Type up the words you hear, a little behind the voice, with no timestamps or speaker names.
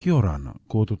Kia ora ana,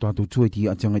 ko tō tātou tuaiti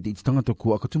a tianga te tangata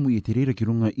ko akatumu I te reira ki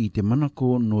runga I te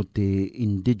manako no te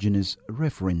Indigenous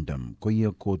Referendum. Ko ia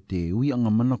ko te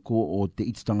uianga manako o te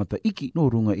tangata iki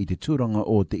no runga I te tūranga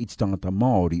o te tangata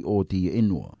Māori o te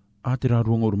Inua. A te rā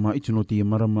ruanga oruma itu no te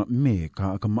marama me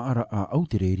ka aka maara a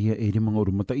Aotearoa e rimanga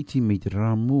oruma taiti me te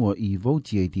rā mua I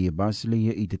vautia I te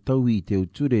Basileia I te tau I te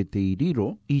uture te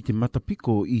riro I te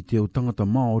matapiko I te tangata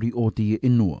Māori o te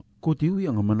Inua. Ko te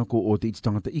uianga manako o te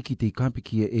tangata iki te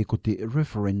kāpikia e ko te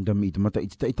referendum I te mata I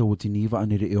te taitau o te niwa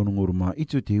anere e onongo ruma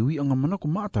itu te uianga manako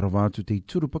maatara wātu te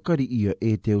turupakari ia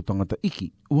e te tangata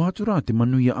iki. Wātu rā te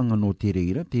manuia anga no te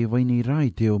reira, te wainei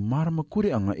rai te o marama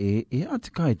kore anga e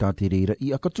atikai tā te reira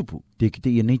I akatupu. Te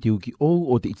kite ia nei te uki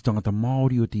ou o te tangata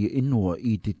Māori o te Inua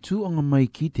I te tūanga mai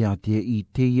ki te atea I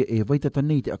te ia e waitata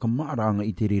nei te aka maaranga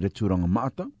I te reira tūranga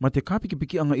maata, ma te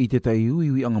kāpikipiki anga I te tai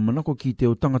uianga manako ki te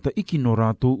o tangata iki no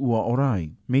rātou ua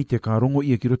orai. Mei te ka rongo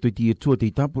ia ki roto I te tua te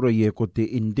tāpura ia ko te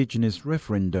Indigenous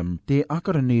Referendum, te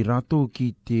akara nei rātou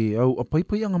ki te au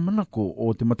apaipaianga manako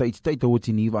o te mata I te taitau o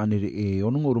te niwa anere e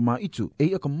onongo ruma itu,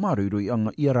 e aka marurui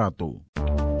anga ia rātou.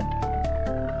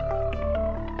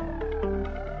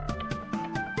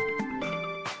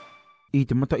 I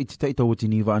te mata I te taitau o te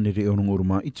niwa anere e onongo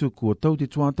ruma itu, kua tau te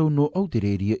tuatau no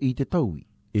Aotearoa I te taui.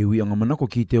 E uianga manako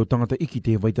ki te o tangata iki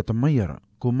te waitata maiara.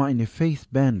 Ko maine Faith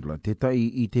Bandler, te tai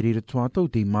I te reira tuatau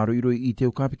te maruiroi I te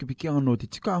o kāpikipiki anga no te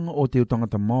tikaanga o te o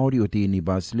tangata Māori o te ini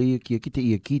Basileia kia kite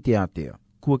ia ki te atea.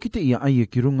 Kua kite ia aia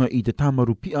ki runga I te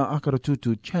tamaru pia akara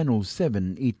tutu Channel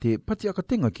 7 I te pati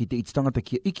akatenga ki te tangata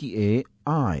kia iki e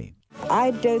ai.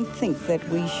 I don't think that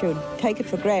we should take it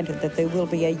for granted that there will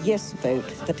be a yes vote.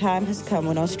 The time has come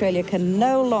when Australia can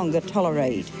no longer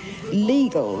tolerate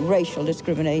legal racial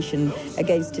discrimination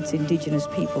against its Indigenous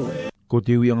people. Ko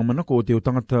te uianga manako o te o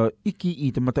tangata iki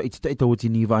I te mata I te taitau o te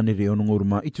niwa anere o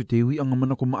ngoruma itu te uianga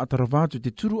manako maatara wātu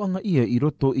te turuanga ia I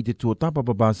roto I te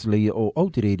tuatapapa Basileia o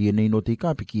Aotearoa nei no te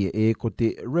kāpikia e ko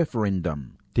te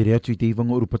referendum. Te rea atu I te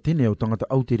iwanga urupatene o tangata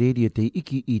Aotearoa te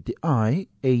iki I te ai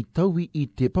e taui I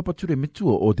te papature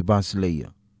metua o te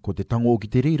Basileia. Ko te tango o ki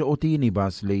te reira o te ini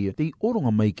Basileia, te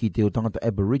oronga mai ki te o tangata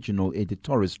Aboriginal e te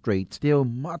Torres Strait, te o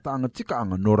mataanga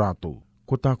tikaanga no rātou.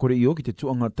 Ko tā kore I o ki te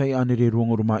tuanga tai anere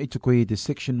ruangoruma itu koe te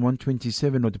Section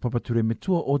 127 o te papature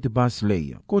metua o te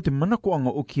Basileia. Ko te manako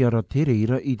anga o ki ara te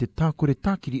reira I te tākore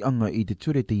tākiri anga I te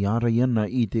ture te iara iana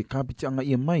I te kāpiti anga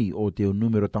ia mai o te o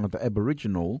numero tangata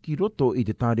Aboriginal ki roto I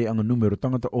te tāre anga numero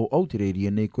tangata o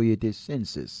Aotearoa nei koe te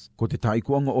census. Ko te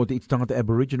taiku anga o te tangata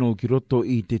Aboriginal ki roto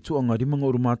I te tuanga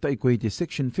rimanga urumata I koe te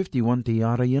Section 51 te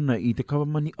iara iana I te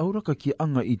kawamani auraka ki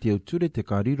anga I te o ture te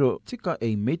kariro tika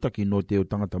e meitaki no te o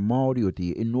tangata Māori o te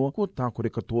Inua ko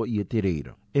tākore katoa I te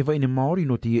reira. E waine Māori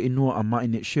no te Inua a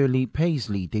maine Shirley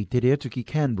Paisley te tere atu ki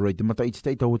Canberra te mata I te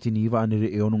taitau o te niwa anere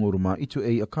e onongo ruma itu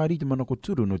e a kāri te manako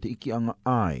turu no te iki anga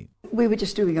ai. We were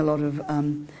just doing a lot of,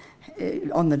 on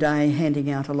the day,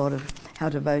 handing out a lot of how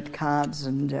to vote cards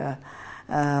and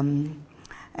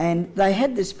they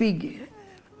had this big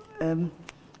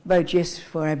vote yes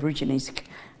for Aborigines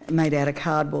made out of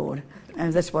cardboard.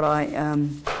 And that's what I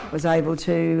was able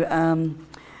to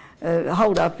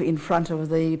hold up in front of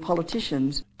the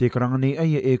politicians. Te karanga nei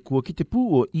aia e kua ki te pū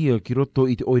o ia ki roto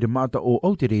I te oire mata o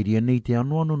Aotearoa nei te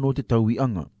anoano no te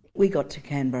tauianga. We got to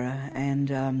Canberra and,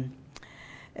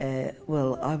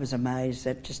 well, I was amazed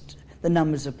at just the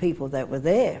numbers of people that were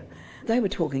there. They were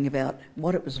talking about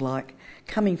what it was like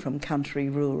coming from country,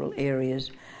 rural areas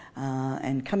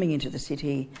and coming into the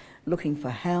city, looking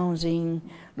for housing,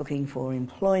 looking for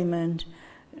employment,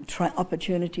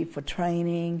 opportunity for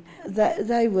training.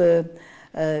 They were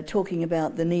talking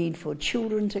about the need for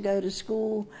children to go to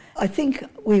school. I think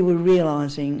we were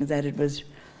realising that it was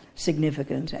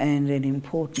significant and an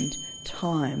important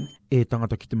time. E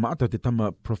tangata ki te maata te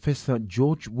tama Professor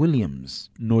George Williams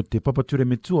no te papature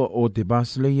metua o te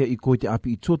Basileia I koe te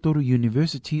api I Tuatoru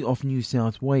University of New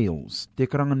South Wales. Te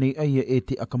karanga nei aia e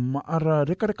te aka maara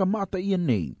rekareka maata ia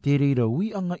nei. Te reira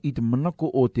uianga I te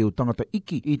manako o te o tangata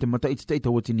iki I te mata I te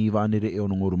teitau o te niwa anere e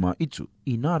onongoruma itu.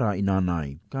 I nāra I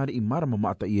nānai. Kāre I marama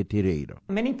maata ia te reira.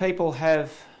 Many people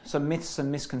have some myths and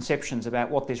misconceptions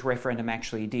about what this referendum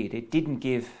actually did. It didn't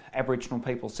give Aboriginal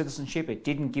people citizenship. It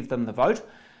didn't give them the vote.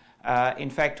 In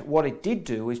fact, what it did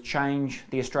do is change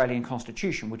the Australian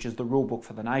Constitution, which is the rule book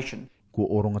for the nation. Ko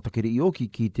oronga takere I oki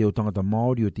ki te o tangata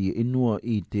Māori o te Inua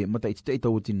I te mata I te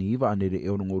teitau o te niwa anere e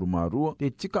onongoru mārua,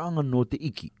 te tikaanga no te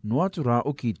iki. No atu rā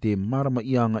oki te marama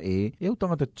ianga e o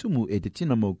tangata tumu e te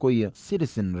tina mau koia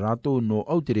citizen rātou no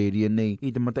Aotearoa nei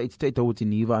I te mata I te teitau o te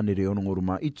niwa anere e onongoru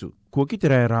mā itu. Kua ki te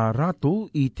rai rā rātou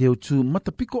I te o tū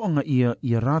matapiko anga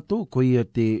ia rātou koia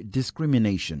te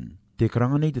discrimination. Te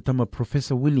karanga nei te tama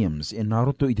Professor Williams e nā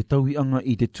roto I te tauianga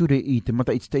I te ture I te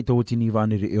mata I te teitau o tini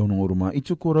wānere e ono oruma I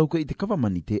tuko rauka I te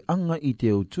kawamani te anga I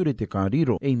te o ture te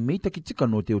kāriro e meitaki tika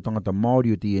no te o tangata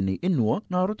Māori o te ene inua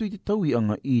nā roto I te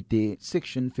tauianga I te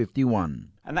Section 51.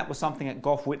 And that was something that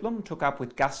Gough Whitlam took up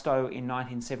with gusto in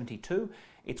 1972.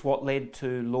 It's what led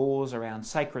to laws around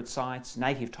sacred sites,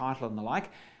 native title and the like.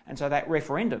 And so that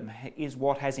referendum is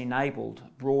what has enabled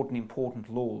broad and important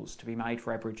laws to be made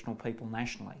for Aboriginal people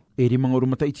nationally. E re mga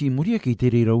urumata iti muria ki te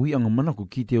reira ui anga manako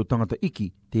ki te o tangata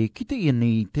iki, te kite ia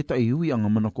nei te tai ui anga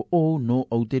manako o no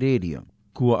Aotearoa.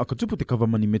 Kua akatupu te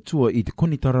kawamani me tua I te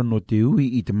konitara no te ui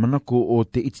I te manako o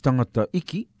te iti tangata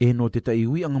iki, e no te tai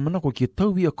ui anga manako ki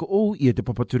tauhi ako o I te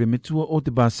papature me tua o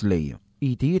te Basileia.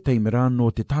 I te taimera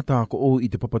no te tata ako o I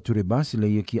te papature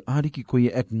Basileia ki ariki koe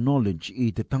acknowledge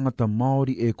I te tangata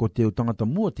Māori e ko te o tangata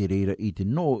mua te reira I te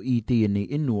no I te ene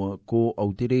inua ko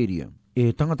Aotearoa.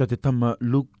 E tangata te tama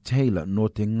Luke Taylor no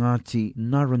te Ngāti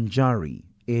Naranjari.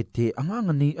 E te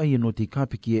anganga nei aia no te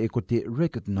kāpikia e ko te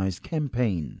Recognize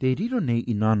Campaign. Te riro nei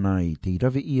I nānai te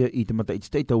rawe ia I te mata I te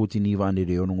teitau o tini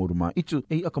wānere o ngoruma itu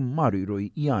e aka maru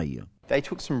roi I aia. They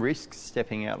took some risks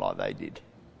stepping out like they did.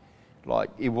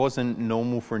 Like, it wasn't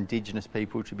normal for Indigenous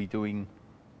people to be doing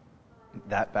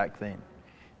that back then.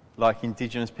 Like,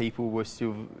 Indigenous people were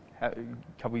still, a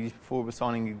couple of years before, were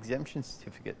signing exemption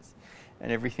certificates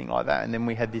and everything like that. And then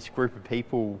we had this group of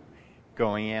people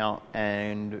going out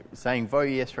and saying, vote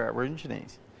yes for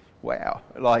Aborigines. Wow,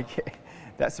 like,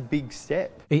 that's a big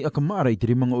step. E akamara I te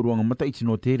remanga uruanga mataiti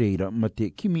no te reira, ma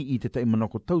te kimi I te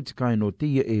taimanako tautikai no te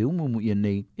ia e umumu ia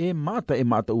nei, e mata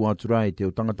ua atura e te o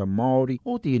tangata Māori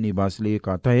o te ene Basileia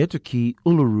ka tai atu ki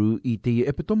Uluru I te ia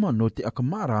epitoma no te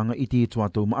akamaranga I te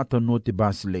tuatau maata no te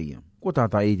Basileia. Ko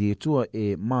tata e te tua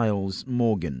e Miles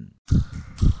Morgan.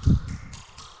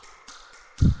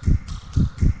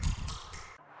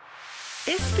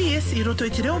 SBS I roto I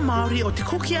te reo Māori o te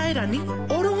koki airani,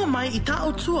 oronga mai I ta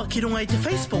o tua ki runga I te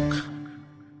Facebook.